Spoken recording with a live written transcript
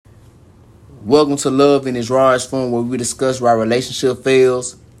Welcome to Love in its rawest form, where we discuss why relationship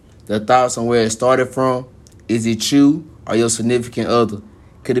fails, the thoughts on where it started from. Is it you or your significant other?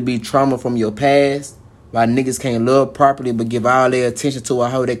 Could it be trauma from your past? Why niggas can't love properly but give all their attention to a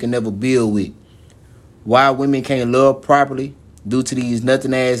hoe they can never build with? Why women can't love properly due to these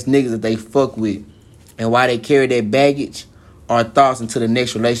nothing ass niggas that they fuck with? And why they carry their baggage or thoughts into the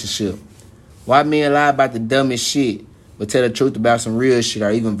next relationship? Why men lie about the dumbest shit but tell the truth about some real shit,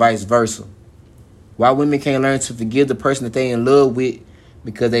 or even vice versa? Why women can't learn to forgive the person that they in love with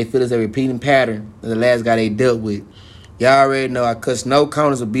because they feel it's a repeating pattern of the last guy they dealt with. Y'all already know I cuss no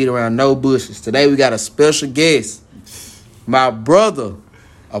corners or beat around no bushes. Today we got a special guest, my brother,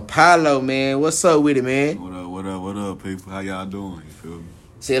 Apollo, man. What's up with it, man? What up, people? How y'all doing? You feel me?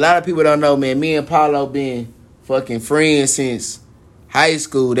 See, a lot of people don't know, man. Me and Apollo been fucking friends since high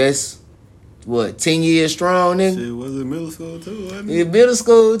school. That's, 10 years strong, nigga? Shit, was it middle school too, wasn't it? In middle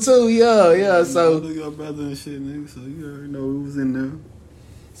school too, yeah. So Look your brother and shit, nigga, so you already know who was in there.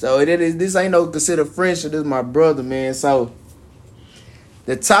 So this ain't no considered friendship. This is my brother, man. So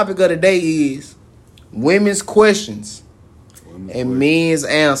the topic of the day is women's questions and men's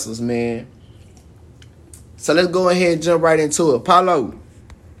answers, man. So let's go ahead and jump right into it. Apollo.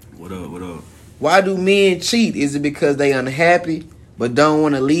 What up? Why do men cheat? Is it because they unhappy but don't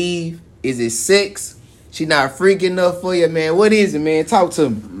want to leave? Is it sex? She not freaking enough for you, man. What is it, man? Talk to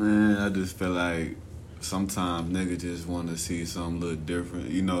me. Man, I just feel like sometimes niggas just want to see something a little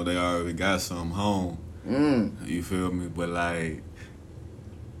different. You know, they already got something home. You feel me? But like,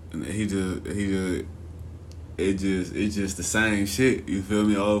 it's just the same shit. You feel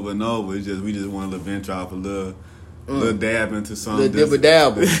me? Over and over. We just want to venture off a little dab into something. Little dibba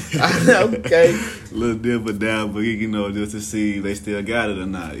dabble. Okay. Little dibba dabble, you know, just to see if they still got it or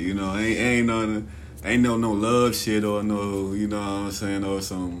not. You know, ain't no love shit or no, you know what I'm saying, or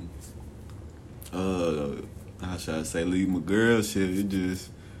some how should I say, leave my girl shit. It just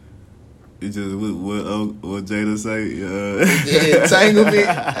what Jada say?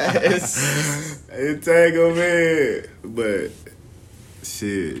 Entanglement. But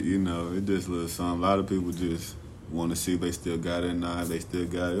shit, you know, it just a little something. A lot of people just want to see if they still got it or not. If they still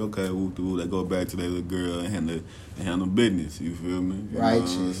got it, okay, woo, they go back to their little girl and handle business. You feel me? You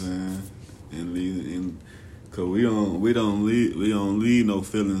Righteous. Know what I'm saying? And leave, cause we don't leave no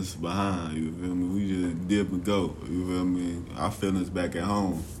feelings behind. You feel me? We just dip and go. You feel me? Our feelings back at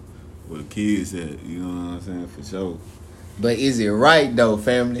home where the kids at. You know what I'm saying? For sure. But is it right though,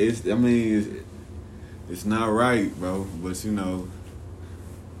 family? It's not right, bro. But you know,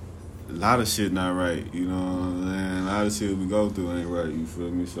 a lot of shit not right, you know what I'm saying? A lot of shit we go through ain't right, you feel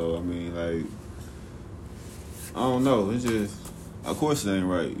me? So, I mean, like, I don't know. It's just, of course it ain't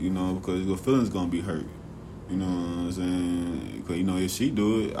right, you know, because your feelings gonna be hurt. You know what I'm saying? Because, you know, if she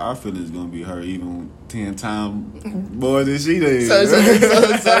do it, our feelings gonna be hurt even 10 times more than she did. So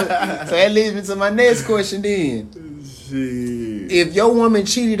that leads me to my next question then. Shit. If your woman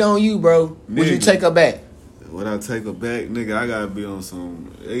cheated on you, bro, would you take her back? Would I take her back? Nigga, I gotta be on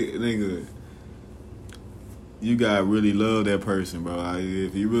some... Nigga, you gotta really love that person, bro.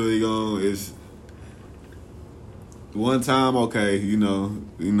 If you really gonna... It's... One time, okay, you know,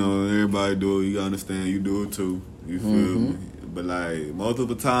 everybody do it. You gotta understand, you do it too. You feel me? But, like,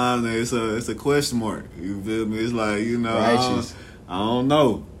 multiple times, it's a question mark. You feel me? It's like, you know... Righteous. I don't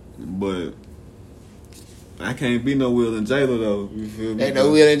know. But... I can't be no Will and Jada though. You feel me? Ain't no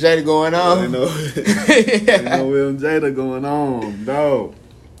Will and Jada going on. Ain't no Will and Jada going on, dog.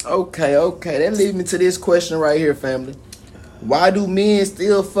 Okay. That leads me to this question right here, family. Why do men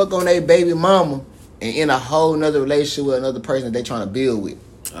still fuck on their baby mama and in a whole nother relationship with another person that they trying to build with?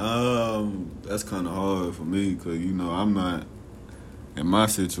 That's kind of hard for me because, you know, I'm not, in my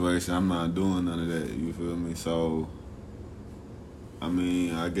situation, I'm not doing none of that. You feel me? So, I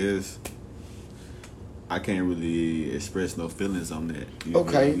mean, I guess I can't really express no feelings on that.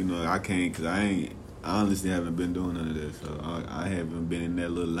 Okay. You know, I can't because I honestly haven't been doing none of that. So I haven't been in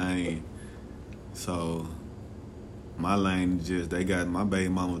that little lane. So my lane is just, they got my baby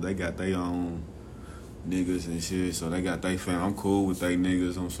mamas, they got their own niggas and shit. So they got their family. I'm cool with they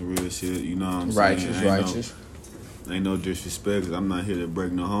niggas on some real shit. You know what I'm saying? Righteous. Ain't no disrespect because I'm not here to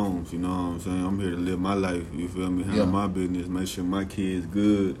break no homes. You know what I'm saying? I'm here to live my life. You feel me? Handle my business. Make sure my kids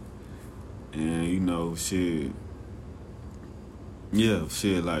good. And, you know, shit. Yeah,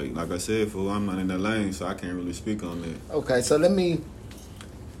 shit, like I said, fool, I'm not in that lane, so I can't really speak on that. Okay, so let me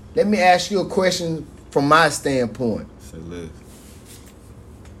ask you a question from my standpoint. Say less.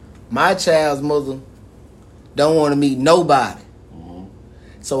 My child's mother don't want to meet nobody.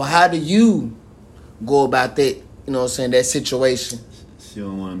 So how do you go about that, you know what I'm saying, that situation? She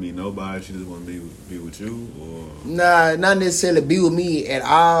don't want to meet nobody. She just want to be with you, or Nah, not necessarily be with me at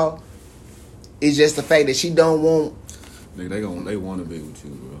all. It's just the fact that she don't want. nigga, they want to be with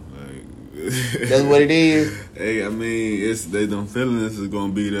you, bro. Like That's what it is. Hey, I mean, them feelings is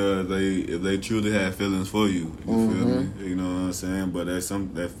gonna be there if they truly have feelings for you. You feel me? You know what I'm saying? But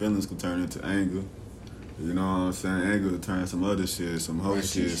that feelings can turn into anger. You know what I'm saying? Anger will turn some other shit, some hoe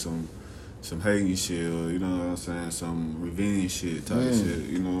shit, some hating shit, or you know what I'm saying, some revenge shit type shit.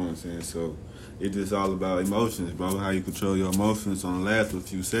 You know what I'm saying? So it's just all about emotions, bro. How you control your emotions on the last a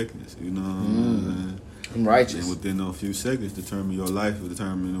few seconds. You know what I'm saying? I'm righteous. And within those few seconds, determine your life,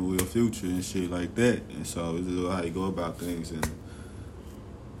 determine your future and shit like that. And so it's just how you go about things. And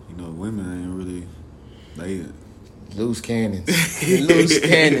you know, women ain't really loose cannons. Loose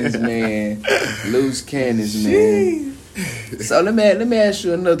cannons, man. Loose cannons, man. So let me ask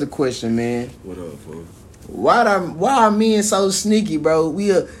you another question, man. What up, folks? Why are men so sneaky, bro?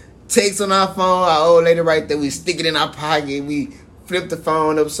 We'll text on our phone, our old lady right there, we stick it in our pocket, we flip the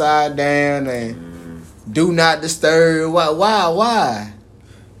phone upside down and do not disturb. Why?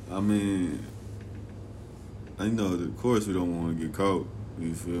 I mean, I know, of course we don't want to get caught.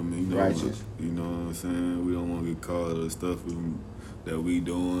 You feel me? Righteous. You know what I'm saying? We don't want to get caught or stuff that we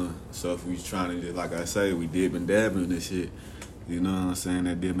doing, stuff we trying to do. Like I say, we dib and dabbing this shit. You know what I'm saying?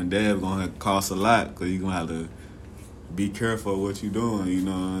 That dib and dab gonna cost a lot because you gonna have to be careful what you doing. You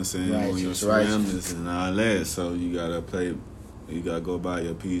know what I'm saying? On your surroundings and all that. So you gotta go by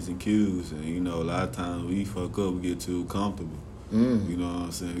your P's and Q's. And you know, a lot of times we fuck up, we get too comfortable. You know what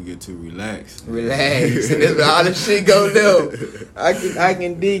I'm saying? We get too relaxed. And that's where all the shit go down. I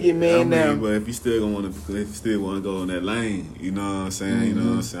can dig it, man. Now, but if you still want to go in that lane, you know what I'm saying? You know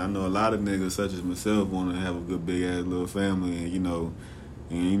what I'm saying? I know a lot of niggas such as myself want to have a good big ass little family, and you know,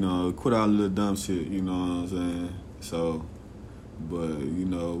 quit all the little dumb shit. You know what I'm saying? So, but you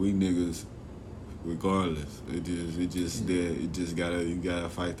know, we niggas, regardless, you gotta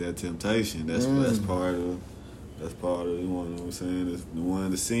fight that temptation. That's part of. That's part of, you know what I'm saying, it's one of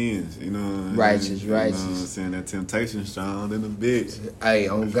the sins, you know. Righteous. You know what I'm saying? That temptation strong than a bitch. Hey,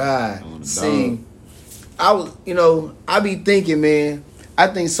 on God. See, I be thinking, man, I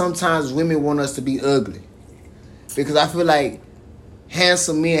think sometimes women want us to be ugly. Because I feel like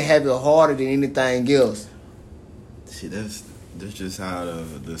handsome men have it harder than anything else. See, that's just how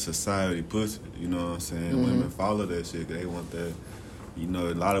the society puts it, you know what I'm saying? Women follow that shit, they want that. You know,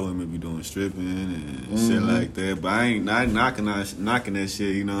 a lot of women be doing stripping and shit like that. But I ain't knocking that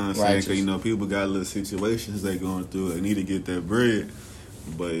shit, you know what I'm saying? Because, you know, people got little situations they going through. They need to get that bread.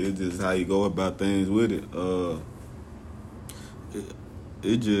 But it's just how you go about things with it.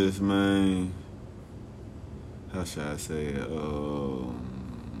 It just, man, how should I say it?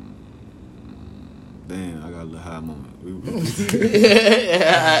 Damn, I got a little high moment.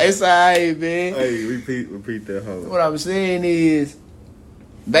 It's all right, man. Hey, repeat that whole. What I'm saying is,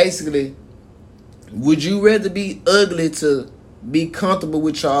 basically, would you rather be ugly to be comfortable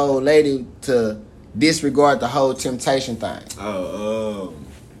with your old lady to disregard the whole temptation thing?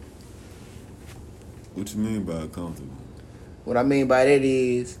 What you mean by comfortable? What I mean by that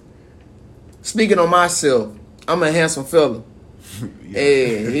is, speaking on myself, I'm a handsome fella.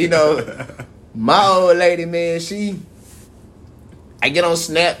 And, you know, my old lady, man, I get on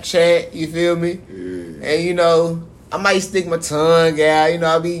Snapchat, you feel me? Yeah. And, you know, I might stick my tongue out, you know,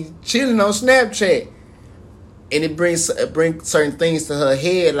 I'll be chilling on Snapchat. And it brings certain things to her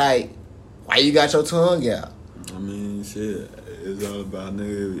head, like, why you got your tongue out? I mean, shit,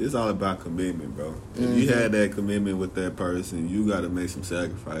 it's all about commitment, bro. If you had that commitment with that person, you gotta make some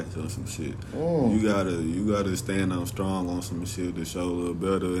sacrifices on some shit. You gotta stand up strong on some shit to show a little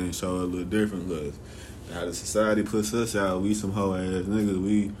better and show a little different. Cause how the society puts us out, we some hoe ass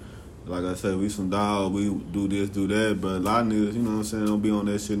niggas. Like I said, we some dog, we do this, do that, but a lot of niggas, you know what I'm saying, don't be on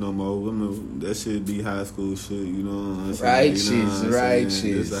that shit no more. I mean, that shit be high school shit, you know what I'm saying?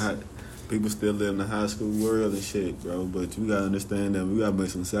 Righteous. People still live in the high school world and shit, bro, but you gotta understand that we gotta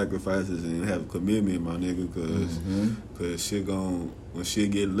make some sacrifices and have commitment, my nigga, cause shit when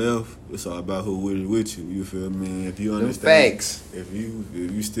shit get left, it's all about who with you feel me? If you understand, facts. If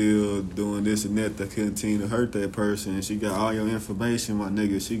you still doing this and that continue to hurt that person, and she got all your information, my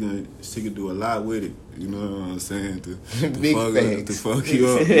nigga, she could do a lot with it. You know what I'm saying? To fuck you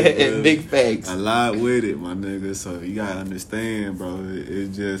up. Big facts. A lot with it, my nigga. So you gotta understand, bro.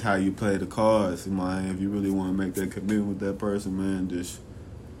 It's just how you play the cards, man. If you really want to make that commitment with that person, man, just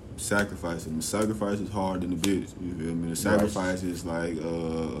sacrifice it. The sacrifice is hard than the bitch. You feel me? The sacrifice is like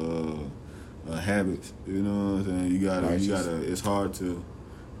habits. You know what I'm saying? You gotta. It's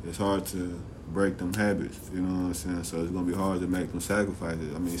hard to break them habits. You know what I'm saying? So it's gonna be hard to make them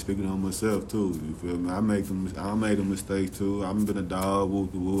sacrifices. I mean, speaking on myself too. You feel me? I made them mistakes too. I've been a dog,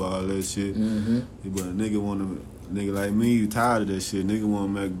 woo, all that shit. Mm-hmm. But a nigga like me, tired of that shit. Nigga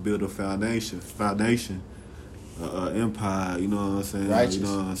wanna build a foundation. Empire, you know what I'm saying? Righteous. You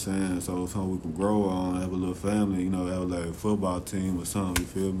know what I'm saying? So something we can grow on, have a little family, you know, have like a football team or something,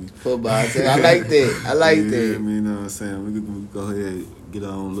 you feel me? Football team. I like that. I like Yeah, that. I mean, you know what I'm saying? We could go ahead and get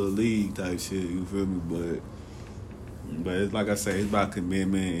on a little league type shit, you feel me? But it's like I say, it's about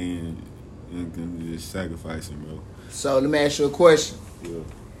commitment and just sacrificing, bro. So let me ask you a question. Yeah.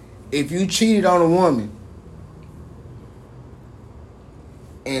 If you cheated on a woman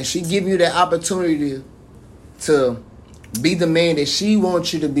and she give you that opportunity to be the man that she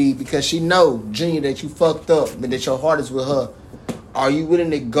wants you to be because she know, Junior, that you fucked up and that your heart is with her, are you willing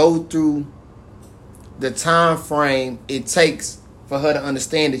to go through the time frame it takes for her to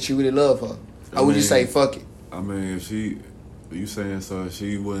understand that you really love her? Or would you say, fuck it? I mean, if you saying so, if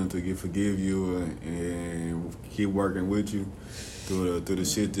she willing to forgive you and keep working with you through the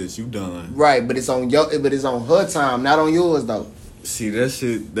shit that you done. Right, but it's on her time, not on yours though. See, that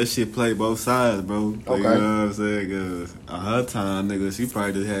shit play both sides, bro. Okay. You know what I'm saying? Cause at her time, nigga, she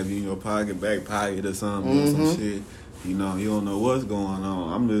probably just have you in your back pocket or something, or some shit. You know, you don't know what's going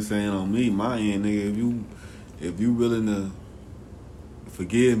on. I'm just saying on me, my end, nigga, if you willing to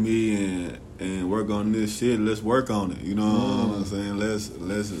forgive me and work on this shit, let's work on it. You know what I'm saying? Let's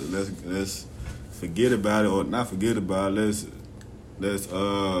forget about it or not forget about it. Let's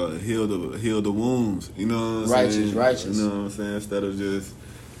heal the wounds. You know what I'm saying? Righteous. You know what I'm saying? Instead of just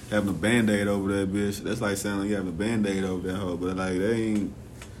having a Band-Aid over that bitch. That's like saying you have a Band-Aid over that hoe. But like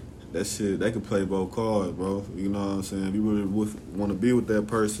that shit, they can play both cards, bro. You know what I'm saying? If you really want to be with that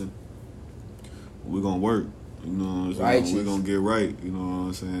person, we're gonna work. You know what I'm saying? Righteous. We're gonna get right. You know what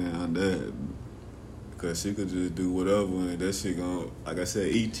I'm saying? On that. Cause she could just do whatever and that shit gonna, like I said,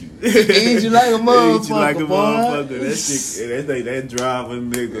 eat you. Eat you like a motherfucker, Eat you like a boy. motherfucker. That shit, that drive a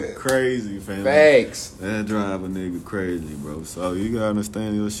nigga crazy, fam. Facts. That drive a nigga crazy, bro. So you gotta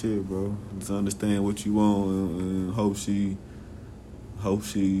understand your shit, bro. Just understand what you want and hope she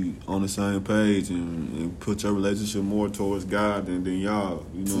on the same page and put your relationship more towards God than y'all.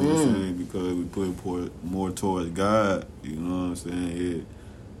 You know what I'm saying? Because we put more towards God, you know what I'm saying?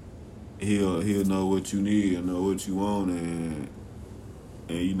 He'll know what you need and know what you want and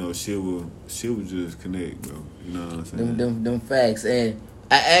you know she will just connect, bro. You know what I'm saying? Them facts. And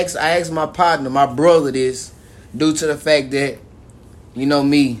I asked my partner, my brother, this due to the fact that, you know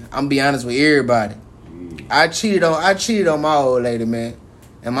me, I'm be honest with everybody. I cheated on my old lady, man.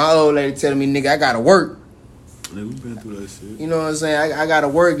 And my old lady telling me, nigga, I gotta work. Nigga, we been through that shit. You know what I'm saying? I gotta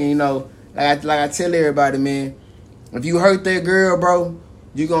work, and you know, like I tell everybody, man, if you hurt that girl, bro,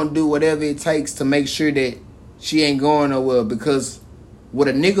 you gonna do whatever it takes to make sure that she ain't going nowhere. Because what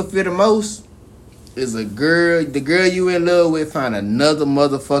a nigga feel the most is the girl you in love with find another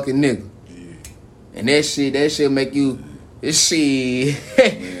motherfucking nigga. Yeah. And that shit make you, this shit.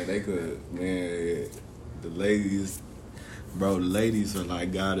 Man, they could, man, the ladies are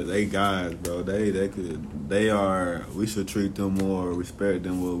like God, they guys, bro. They are, we should treat them more, respect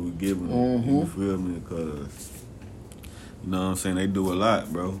them what we give them. You feel me? Because, you know what I'm saying, they do a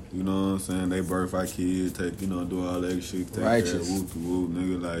lot, bro. You know what I'm saying? They birth our kids, do all that shit, take Righteous. care of whoop,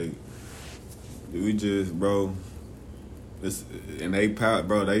 nigga, like, we just, bro, and they power,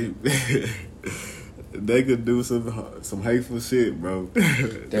 bro, they could do some hateful shit, bro.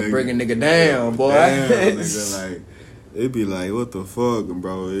 That bring a nigga down, boy. Damn, nigga, like, it be like, what the fuck,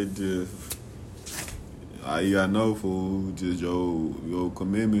 bro? It just, you gotta know, fool, just your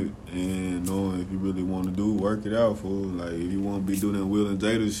commitment and knowing if you really want to work it out, fool. Like, if you want to be doing that Will and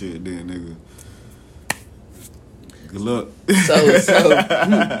Jada shit, then, nigga, good luck.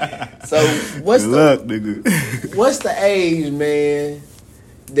 So what's good luck, nigga. What's the age, man,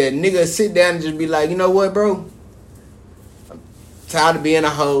 that nigga sit down and just be like, you know what, bro? I'm tired of being a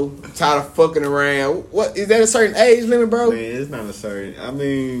hoe. I'm tired of fucking around. What is that a certain age limit, bro? Man, it's not a certain. I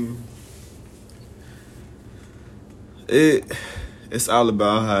mean, it's all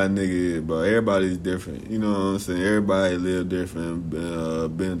about how a nigga is, bro. Everybody's different. You know what I'm saying? Everybody live different,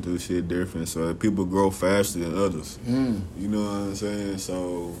 been through shit different. So people grow faster than others. You know what I'm saying?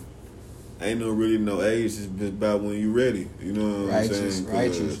 So ain't no age. It's just about when you ready. You know what I'm saying?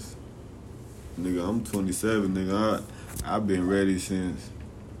 Righteous. Nigga, I'm 27. Nigga, I've been ready since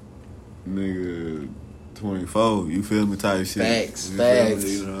nigga 24. You feel me? Type shit. Facts. You feel me?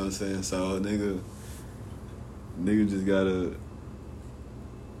 You know what I'm saying? So nigga just gotta.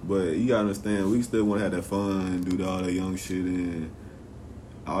 But you gotta understand, we still wanna have that fun and do all that young shit and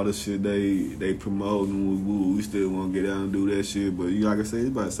all the shit they promoting, we still want to get out and do that shit. But you like I said, it's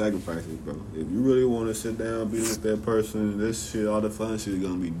about sacrifices, bro. If you really want to sit down, be with that person, this shit, all the fun shit is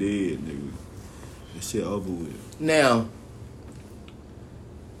gonna be dead, nigga. That shit over with. Now,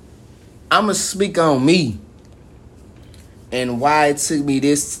 I'ma speak on me and why it took me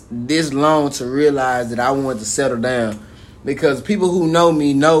this long to realize that I wanted to settle down. Because people who know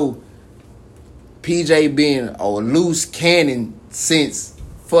me know PJ been a loose cannon since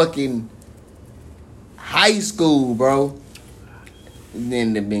fucking high school, bro. And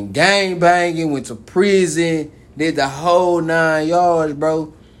then they been gang banging, went to prison, did the whole 9 yards,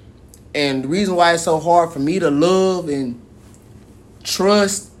 bro. And the reason why it's so hard for me to love and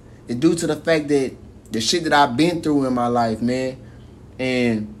trust is due to the fact that the shit that I've been through in my life, man.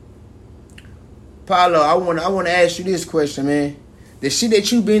 And Paulo, I want to ask you this question, man. The shit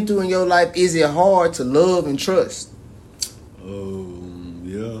that you've been through in your life, is it hard to love and trust? Yeah.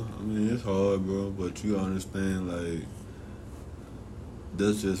 I mean, it's hard, bro. But you understand, like,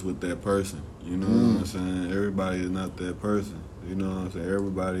 that's just with that person. You know what I'm saying? Everybody is not that person. You know what I'm saying?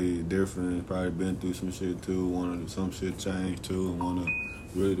 Everybody different. Probably been through some shit too. Wanted some shit change too, and want to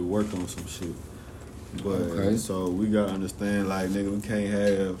really to work on some shit. But so we gotta understand, like, nigga, we can't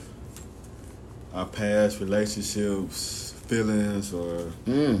have our past relationships, feelings, or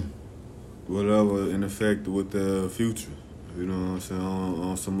whatever in effect with the future. You know what I'm saying?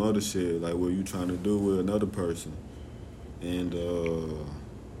 On some other shit, like what you trying to do with another person, and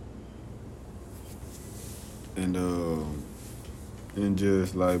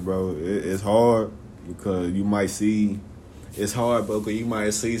just like, bro, it's hard because you might see. It's hard, bro, because you might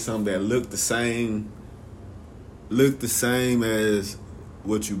see something that look the same as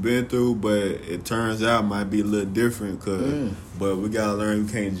what you've been through, but it turns out might be a little different. But we gotta learn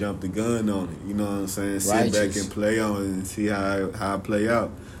we can't jump the gun on it. You know what I'm saying? Sit back and play on it and see how it play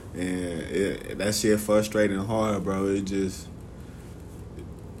out. And that shit frustrating and hard, bro. It just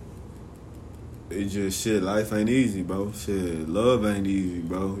shit. Life ain't easy, bro. Shit, love ain't easy,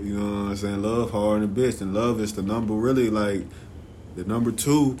 bro. You know what I'm saying? Love hard and bitch, and love is the number, really, like the number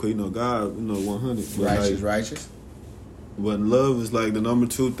 2. Cause God, 100. Righteous. But love is like the number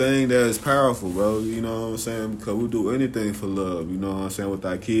 2 thing that is powerful, bro. You know what I'm saying? Because we'll do anything for love. You know what I'm saying? With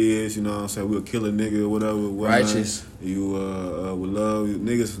our kids, you know what I'm saying? We'll kill a nigga or whatever. Righteous. You with love,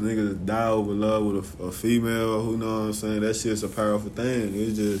 niggas die over love with a female. Who know what I'm saying? That shit's a powerful thing.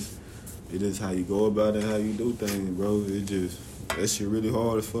 It is how you go about it, how you do things, bro. That shit really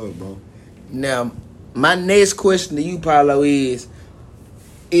hard as fuck, bro. Now, my next question to you, Paulo, is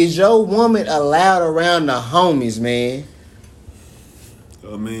your woman allowed around the homies, man?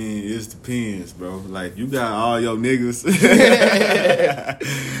 I mean, it depends, bro. Like, you got all your niggas.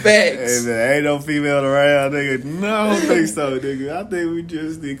 Facts. Hey, ain't no female around, nigga. No, I don't think so, nigga. I think we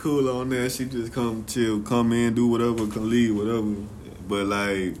just be cool on that. She just come chill, come in, do whatever, come leave, whatever. But,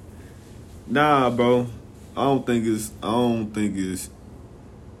 like, nah, bro. I don't think it's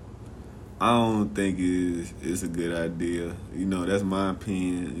a good idea. You know, that's my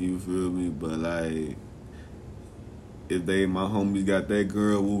opinion, you feel me? But, like, if my homies got that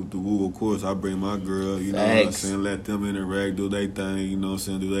girl, woo the woo, of course I bring my girl, you know what I'm saying? Let them interact, do their thing, you know what I'm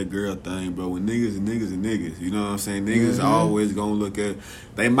saying? Do that girl thing, bro. When niggas and niggas, you know what I'm saying? Niggas always gonna look at,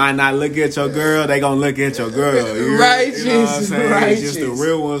 they might not look at your girl, they gonna look at your girl. Righteous, you know what I'm saying? righteous. It's just the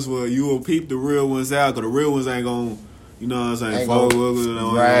real ones you will peep the real ones out, because the real ones ain't gonna, you know what I'm saying? Follow, you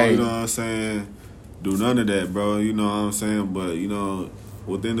know what I'm saying? Do none of that, bro, you know what I'm saying? But, you know,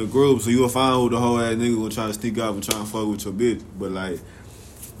 within the group, so you'll find who the whole ass nigga will try to sneak out and try to fuck with your bitch. But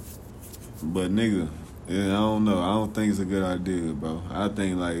nigga, yeah, I don't know. I don't think it's a good idea, bro. I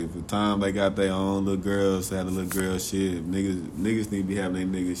think, like, if the time they got their own little girls, had a little girl shit, niggas need to be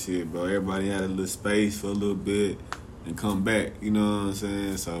having their nigga shit, bro. Everybody had a little space for a little bit and come back, you know what I'm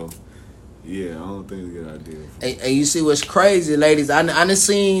saying? So, yeah, I don't think it's a good idea. And you see what's crazy, ladies? I done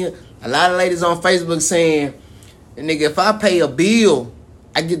seen a lot of ladies on Facebook saying, nigga, if I pay a bill,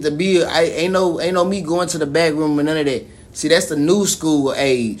 I get the bill. Ain't no me going to the back room or none of that. See, that's the new school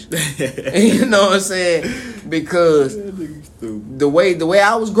age. You know what I'm saying? Because the way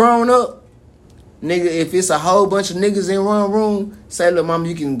I was growing up, nigga, if it's a whole bunch of niggas in one room, say, look, mama,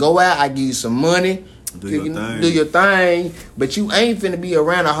 you can go out, I give you some money. Do your thing. But you ain't finna be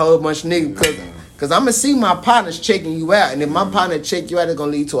around a whole bunch of niggas because I'm going to see my partners checking you out. And if my partner check you out, it's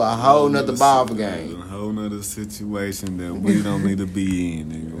going to lead to a whole nother ball game. A whole nother situation that we don't need to be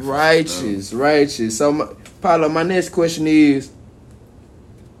in. Nigga. Righteous. So, Paulo, my next question is,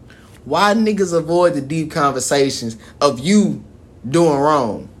 why niggas avoid the deep conversations of you doing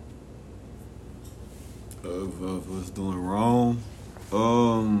wrong? Of us doing wrong?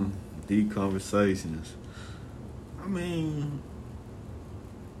 Deep conversations. I mean,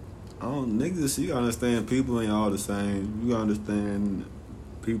 niggas, you gotta understand people ain't all the same. You gotta understand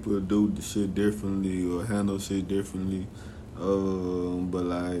people do the shit differently or handle shit differently. But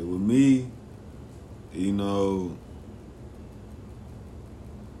like with me, you know,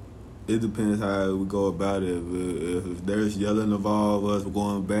 it depends how we go about it. If there's yelling involved, us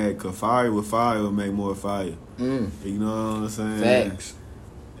going back, cause fire with fire will make more fire. You know what I'm saying? Facts.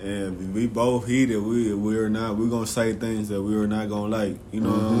 And if we both heated, we're gonna say things that we're not gonna like. You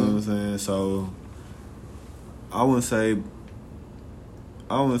know what I'm saying? So I wouldn't say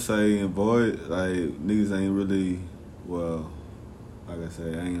avoid, like niggas ain't really, well, like I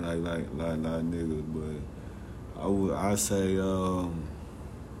say, I ain't like niggas, but I say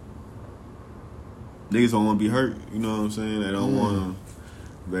niggas don't wanna be hurt, you know what I'm saying? They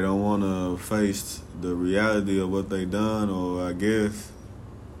don't wanna face the reality of what they done, or I guess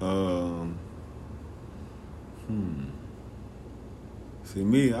see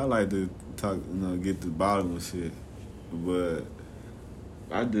me, I like to talk, get to the bottom of shit. But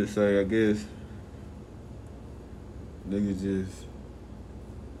I just say, I guess niggas just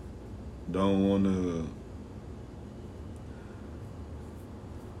don't wanna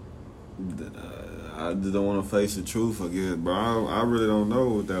I just don't want to face the truth, I guess, bro. I really don't know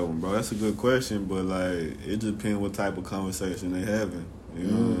with that one, bro. That's a good question, but like, it just depends what type of conversation they having. You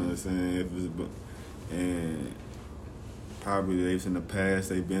know what I'm saying? And probably they've in the past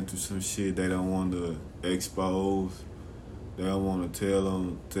they've been through some shit they don't want to expose. They don't want to tell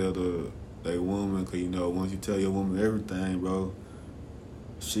they woman, cause once you tell your woman everything, bro,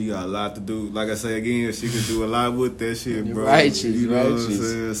 she got a lot to do. Like I say again, she can do a lot with that shit, bro. Righteous, you know righteous. what I'm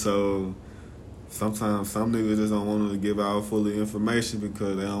saying? So sometimes some niggas just don't want to give out full information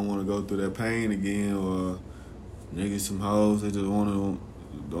because they don't want to go through that pain again, or niggas some hoes, they just don't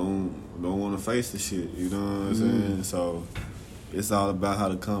want to face the shit. You know what I'm saying? So it's all about how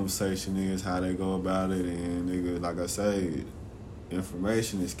the conversation is, how they go about it, and nigga, like I say,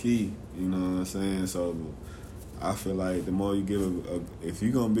 information is key. You know what I'm saying? So I feel like the more you give if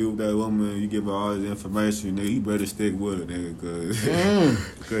you gonna be with that woman, you give her all this information, nigga, you better stick with it, nigga,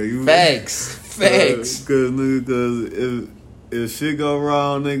 cause you Facts. Cause if shit go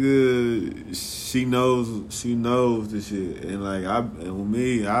wrong, nigga, she knows the shit, and like with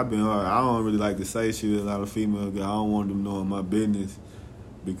me, I've been hard. I don't really like to say shit with a lot of female girls. I don't want them knowing my business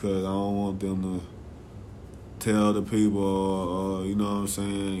because I don't want them to tell the people, or you know what I'm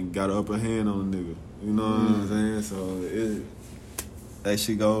saying, got an upper hand on the nigga. You know what I'm saying? So that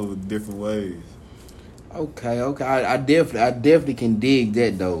shit go different ways. Okay. I definitely can dig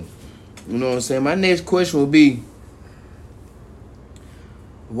that though. You know what I'm saying? My next question will be,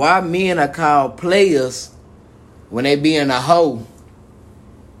 why men are called players when they be in a hoe,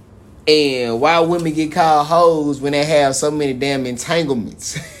 and why women get called hoes when they have so many damn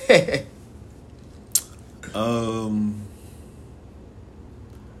entanglements?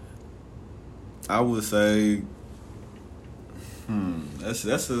 I would say, that's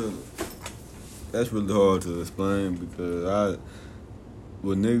really hard to explain because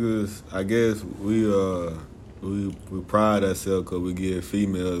with niggas, I guess we pride ourselves because we get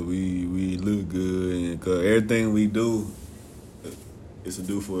females, we look good, and because everything we do is to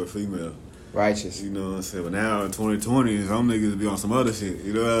do for a female. Righteous. You know what I'm saying? But now in 2020, some niggas be on some other shit.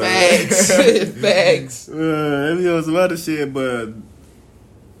 You know what Facts. I mean? Facts. They be on some other shit, but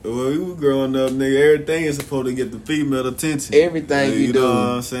when we were growing up, nigga, everything is supposed to get the female attention. Everything you do. You know what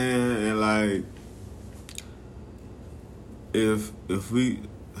I'm saying? And like, if we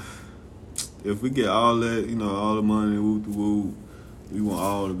get all that, all the money, whoop the whoop, we want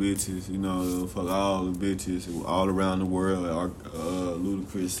all the bitches, fuck all the bitches all around the world, like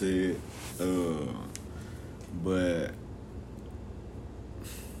Ludacris said. But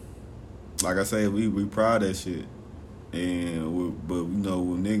like I say, we pride that shit. But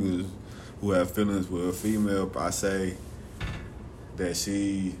with niggas who have feelings with a female, I say that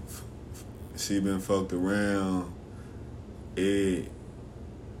she been fucked around.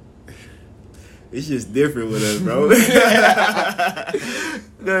 It's just different with us, bro. It's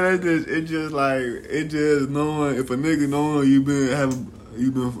just knowing, if a nigga knowing you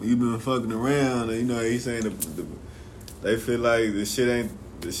been fucking around, and he's saying they feel like the shit ain't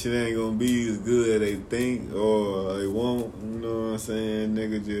gonna be as good as they think or they want. You know what I'm saying?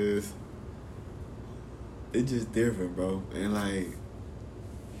 Nigga, it's just different, bro. And like,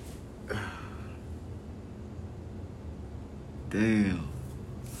 damn.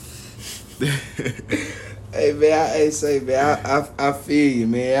 Hey man, I feel you,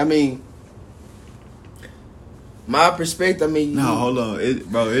 man. I mean, My perspective, I mean, No, hold on,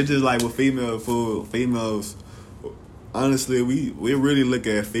 it's just like with females. Honestly, we really look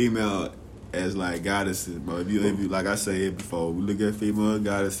at female as like goddesses, bro. If you like I said before, we look at female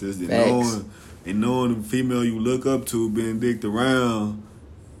goddesses and knowing the female you look up to being dicked around,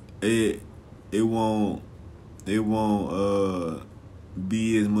 it won't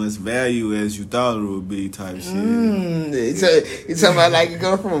be as much value as you thought it would be, type shit. It's talking about like you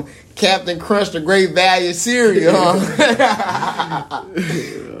go from Captain Crunch to Great Value cereal, huh?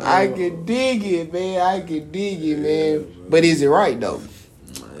 I can dig it, man. But is it right though?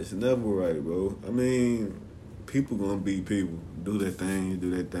 It's never right, bro. I mean, people gonna be people. Do their thing,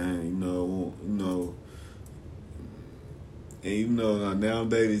 you know. And you know,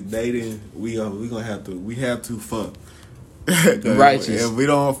 nowadays dating, we have to fuck. Righteous. If we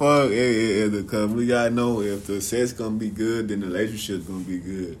don't fuck, because we gotta know if the sex gonna be good, then the relationship's gonna be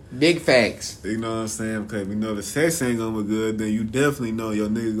good. Big facts. You know what I'm saying? Because we know the sex ain't gonna be good, then you definitely know your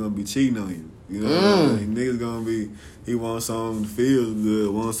nigga gonna be cheating on you. You know what I'm saying? Niggas gonna be, he wants something to feel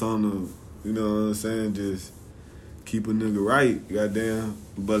good, wants something to, you know what I'm saying, just keep a nigga right, goddamn.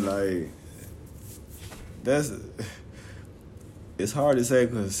 But like, it's hard to say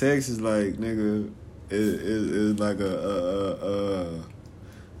because sex is like, nigga, it's like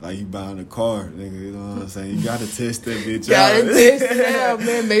like you buying a car, nigga, you know what I'm saying? You gotta test that bitch out. Gotta test it out,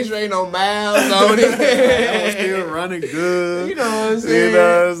 man. Make sure ain't no miles on it. Still running good. You know what I'm saying? You know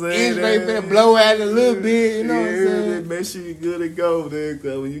what I'm saying? Straight finna blow out a little bit, you know what I'm saying? Make sure you good to go, then,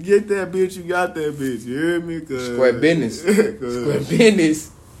 cause when you get that bitch, you got that bitch. You hear me? Square business. Square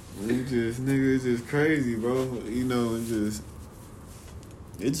business. It's just crazy, bro. You know, it's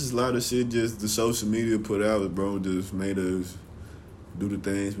just a lot of shit just the social media put out, bro, just made us do the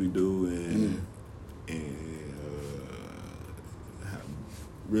things we do and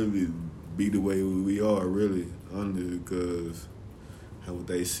really be the way we are, really, because how what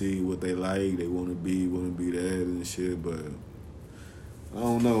they see, what they like, they want to be that and shit, but I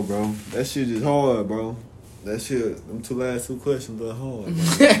don't know, bro. That shit is hard, bro. That shit, them last two questions are hard,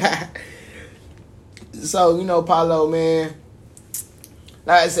 bro. So, you know, Paulo, man,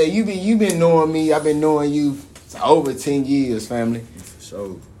 like I said, you been knowing me. I've been knowing you for over 10 years, family. For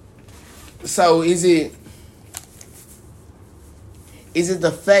sure. So is it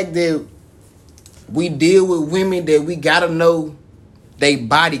the fact that we deal with women that we gotta know they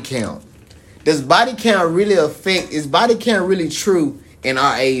body count? Does body count really affect? Is body count really true in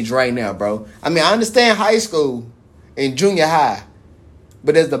our age right now, bro? I mean, I understand high school and junior high,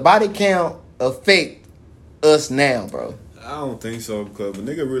 but does the body count affect us now, bro? I don't think so, because if a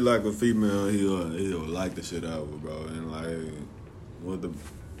nigga really like a female, he'll like the shit out of her, bro. And like,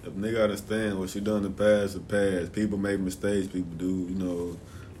 if nigga understand what she done in the past, people make mistakes, people do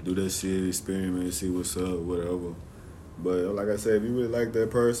that shit, experiment, see what's up, whatever. But like I said, if you really like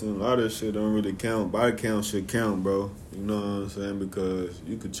that person, a lot of that shit don't really count. Body count should count, bro. You know what I'm saying? Because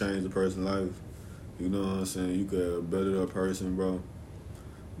you could change a person's life. You know what I'm saying? You could better that person, bro.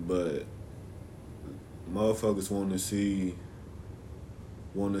 But motherfuckers want to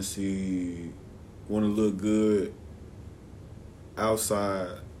look good outside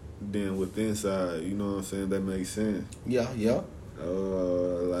than with inside. You know what I'm saying? That makes sense. Yeah.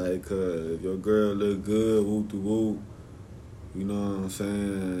 Like, if your girl look good, whoop de whoop. You know what I'm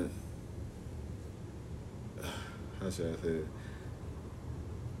saying? How should I say it?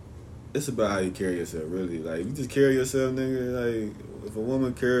 It's about how you carry yourself, really. Like, you just carry yourself, nigga. Like, if a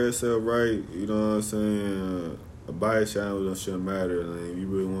woman carry herself right, you know what I'm saying? A body shine shouldn't matter. Like, if you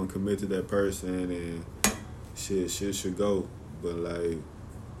really want to commit to that person, and shit should go. But like,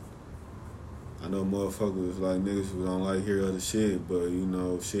 I know motherfuckers like niggas who don't like hear other shit, but you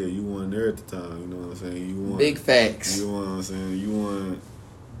know, shit, you weren't there at the time. You know what I'm saying? You want big facts. You know what I'm saying? You want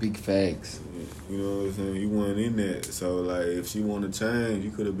big facts. You know what I'm saying? You weren't in that. So like, if she want to change,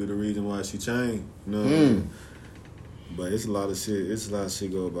 you could have been the reason why she changed. You know what I mean? But it's a lot of shit. It's a lot of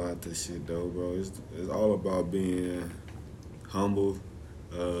shit go about this shit though, bro. It's all about being humble.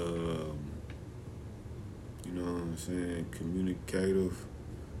 You know what I'm saying? Communicative.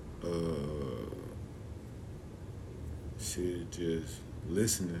 Shit, just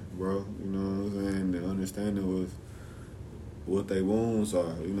listening, bro. You know what I'm saying? The understanding with what their wounds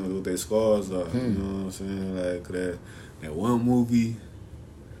are. You know what their scars are. You know what I'm saying? Like that one movie.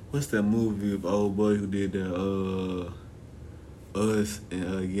 What's that movie of old boy who did that? Us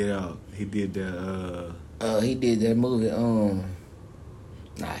and Get Out. He did that. He did that movie.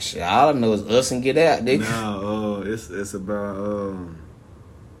 Nah, shit. All I know is Us and Get Out, nigga. Nah, it's about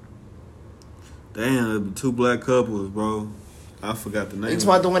damn, two black couples, bro. I forgot the name. You talking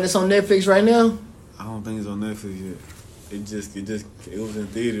about the one that's on Netflix right now? I don't think it's on Netflix yet. It was in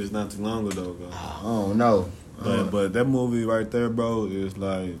theaters not too long ago, bro. I don't know. But that movie right there, bro, is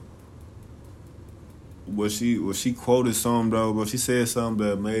like what she quoted something, bro. But she said something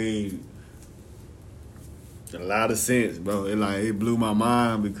that made a lot of sense, bro. It blew my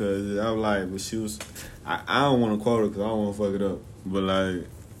mind because I was like, but she was. I don't want to quote her because I don't want to fuck it up.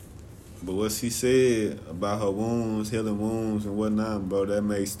 But what she said about her wounds, healing wounds and whatnot, bro, that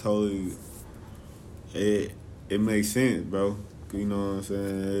makes totally. It makes sense, bro. You know what I'm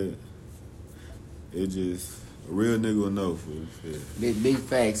saying? It just a real nigga will know for shit. Big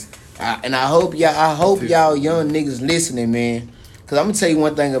facts. And I hope y'all young niggas listening, man. Cause I'm gonna tell you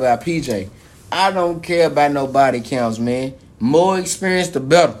one thing about PJ. I don't care about no body counts, man. More experience, the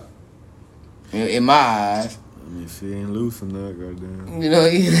better. In my eyes. I mean, she ain't loose enough, goddamn. You know,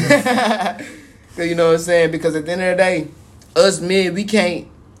 cause you know what I'm saying? Because at the end of the day, us men, we can't.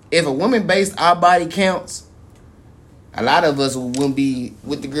 If a woman based our body counts, a lot of us wouldn't be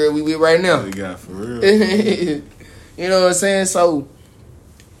with the girl we with right now. We got for real. You know what I'm saying? So,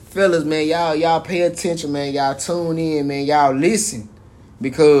 fellas, man, y'all pay attention, man. Y'all tune in, man. Y'all listen.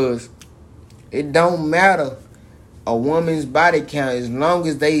 Because it don't matter a woman's body count as long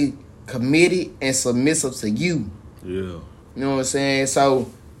as they committed and submissive to you. Yeah. You know what I'm saying? So,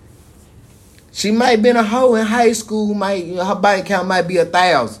 she might been a hoe in high school. Her body count might be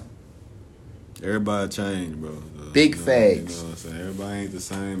 1,000. Everybody changed, bro. Big facts. facts. You know what I'm saying? Everybody ain't the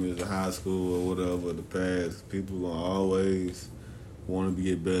same as the high school or whatever, the past. People gonna always want to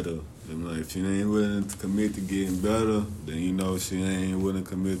get better. And like, if she ain't willing to commit to getting better, then you know she ain't willing to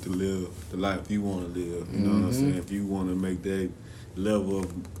commit to live the life you want to live. You know what I'm saying? If you want to make that level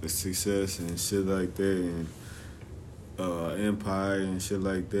of success and shit like that and empire and shit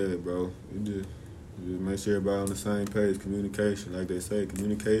like that, bro, you just make sure everybody on the same page. Communication, like they say,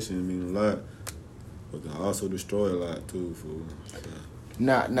 communication mean a lot. But can also destroy a lot too, fool.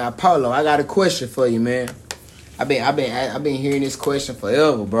 Now, Paulo, I got a question for you, man. I've been hearing this question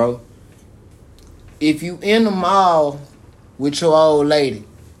forever, bro. If you in the mall with your old lady,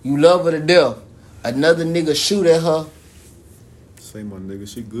 you love her to death, another nigga shoot at her. Say my nigga,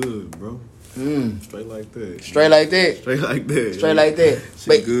 she good, bro. Straight like that. Straight like that. Straight like that. Straight like that.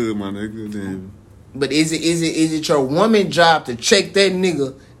 She good, my nigga. Then. But is it your woman job to check that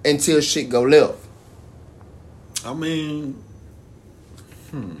nigga until shit go left? I mean,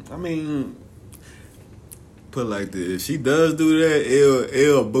 put it like this. If she does do that,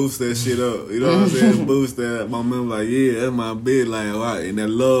 it'll boost that shit up. You know what I'm saying? Boost that momentum. Like, yeah, that's my bitch. Like, all right, and that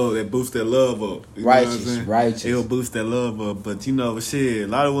love, that boost that love up. You Righteous. It'll boost that love up. But you know, shit, a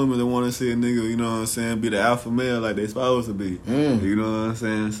lot of women don't want to see a nigga, you know what I'm saying, be the alpha male like they supposed to be. You know what I'm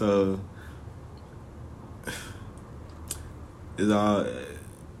saying? So it's all.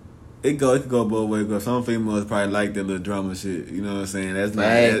 It could go both ways. Because some females probably like that little drama shit. You know what I'm saying?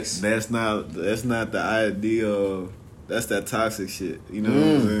 That's not the idea. That's that toxic shit. You know what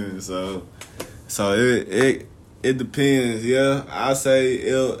I'm saying? So it depends. Yeah, I say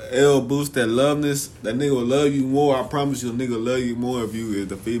it'll boost that loveness. That nigga will love you more. I promise you, a nigga will love you more if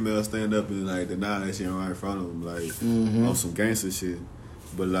the female stand up and like deny that shit right in front of him, like on some gangster shit.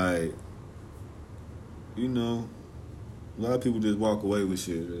 But like, you know. A lot of people just walk away with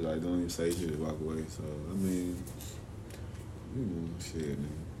shit. Like, don't even say shit, walk away. So, I mean, you know, shit, nigga.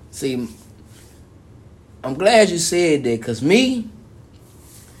 See, I'm glad you said that, cause me,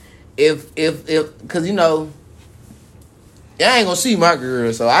 cause you know, I ain't gonna see my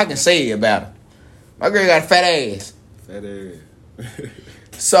girl, so I can say it about her. My girl got a fat ass. Fat ass.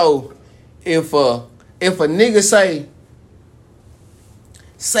 So, if a nigga say,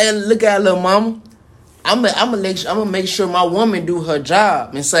 look at little mama, I'm gonna make sure my woman do her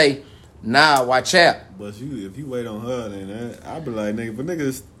job and say, nah, watch out. But if you wait on her, then I'll be like, nigga, but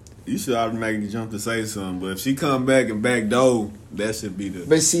niggas, you should automatically jump to say something. But if she come back and backdoor, that should be the.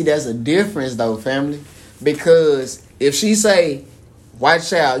 But see, that's a difference though, family. Because if she say,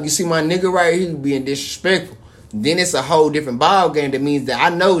 watch out, you see my nigga right here being disrespectful, then it's a whole different ball game. That means that I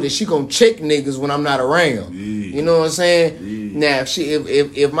know that she gonna check niggas when I'm not around. Yeah. You know what I'm saying? Yeah. Now,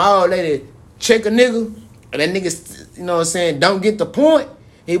 if my old lady check a nigga, and that nigga, you know what I'm saying, don't get the point,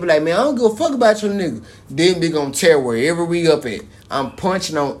 he be like, man, I don't give a fuck about your nigga. Then we gonna tear wherever we up at. I'm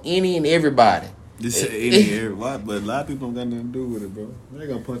punching on any and everybody. This any and everybody, but a lot of people don't got nothing to do with it, bro. They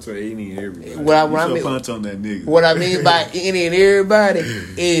gonna punch on any and everybody. What I mean, punch on that nigga. What I mean by any and everybody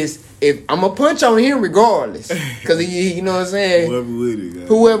is, if I'm gonna punch on him regardless, cause you know what I'm saying. Whoever with it, guys.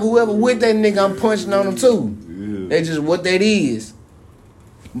 Whoever with that nigga, I'm punching on him too. Yeah. That's just what that is.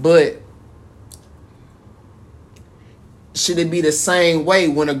 But should it be the same way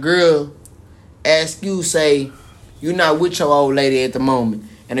when a girl ask you, say, you not with your old lady at the moment,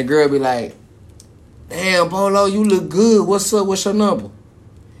 and the girl be like, damn, Polo, you look good. What's up? What's your number?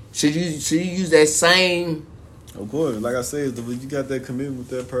 Should you use that same? Of course, like I said, if you got that commitment with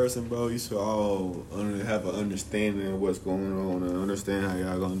that person, bro, you should all have an understanding of what's going on and understand how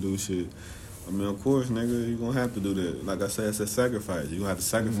y'all gonna do shit. I mean, of course, nigga, you gonna have to do that. Like I said, it's a sacrifice. You gonna have to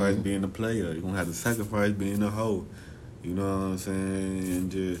sacrifice being a player. You gonna have to sacrifice being a hoe. You know what I'm saying?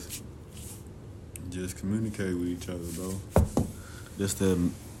 And just communicate with each other, bro. Just that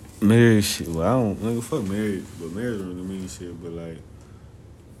marriage shit. Well, I don't, nigga, fuck marriage, but marriage don't really mean shit. But like,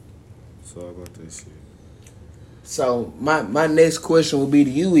 it's all about that shit. So my next question will be to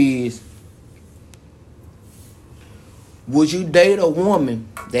you is, would you date a woman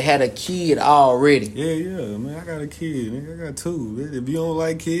that had a kid already? Yeah, man, I got a kid, nigga. I got two. If you don't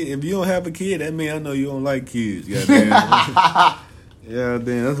like kids, if you don't have a kid, that means I know you don't like kids. Goddamn. Yeah,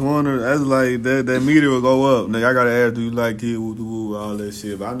 damn. That's like that meter will go up. Nigga, I gotta ask, do you like kids? Woo, all that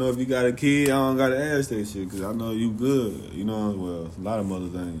shit. But I know if you got a kid, I don't gotta ask that shit because I know you good. You know, well, a lot of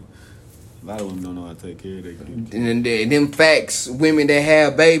mothers ain't. A lot of women don't know how to take care of their kids. And them facts, women that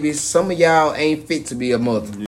have babies, some of y'all ain't fit to be a mother.